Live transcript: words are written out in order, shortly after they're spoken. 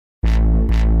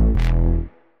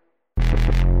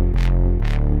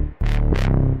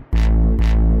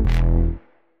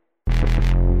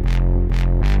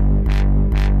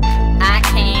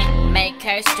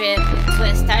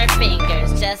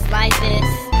just like this,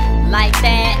 like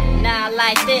that, nah,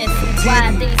 like this.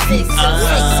 YD666,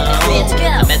 bitch, go.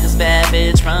 I met this bad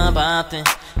bitch from Bumpton.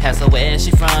 Asked her where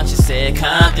she from, she said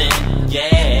Compton.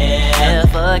 Yeah,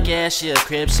 fuck yeah, she a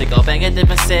crib. She go bang a dip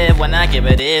and said when I give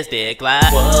her this dick like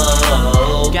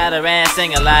whoa. Got her ass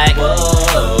singing like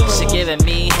whoa. She giving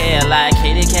me hair like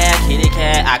kitty cat, kitty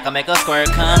cat. I can make a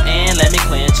squirt, come in, let me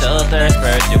quench your thirst.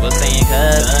 First you was saying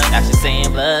cuz, now she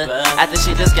saying blood. After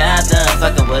she just got done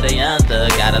fucking with a young thug.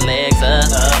 Got her legs up,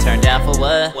 turned down for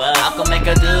what? I can make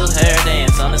her do her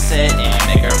dance on the set and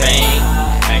make her bang,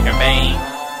 make her bang,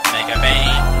 make her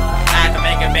bang. I can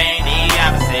make her bang the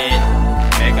opposite.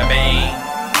 Make her bang,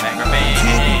 make her bang.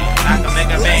 I can make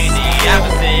her bang the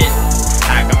opposite.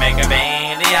 I can make her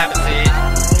bang the opposite.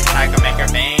 I can make her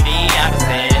bang the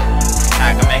opposite.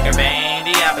 I can make her bang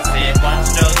the opposite. One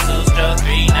stroke, two stroke,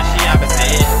 three, now she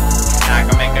opposite. I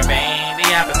can make her bang the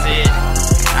opposite.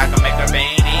 I can make her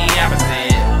bang the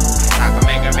opposite. I can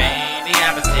make her bang the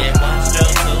opposite. One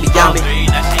stroke, two stroke, three,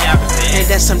 now she opposite. Ain't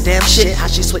that some damn shit? How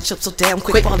she switch up so damn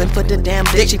quick, falling for the damn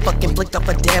dick. She fucking flicked up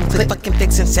a damn clip, fucking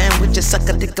fixing sandwiches, suck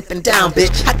a dick up and down,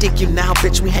 bitch. I dig you now,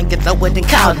 bitch. We hanging lower than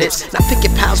cow lips. Now pick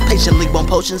your pals patiently, want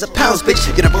potions of pounds, bitch.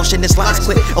 Get emotion, this lies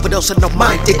quick. Overdose of no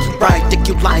mind, dick you right, dick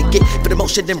you like it. For the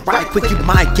motion then right quick, you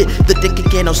might get the dick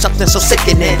again on something so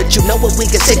sickening. But you know what we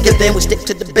get sicker than? We stick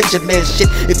to the Benjamin shit.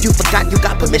 If you forgot, you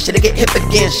got permission to get hip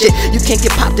again, shit. You can't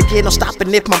get popped again, no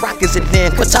stopping if my rock is in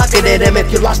then. Quit talking to them if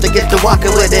you lost to get to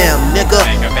walking with them, nigga.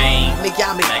 Make her bang,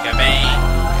 Miyami. make her bang.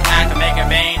 I can make her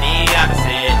bang the opposite.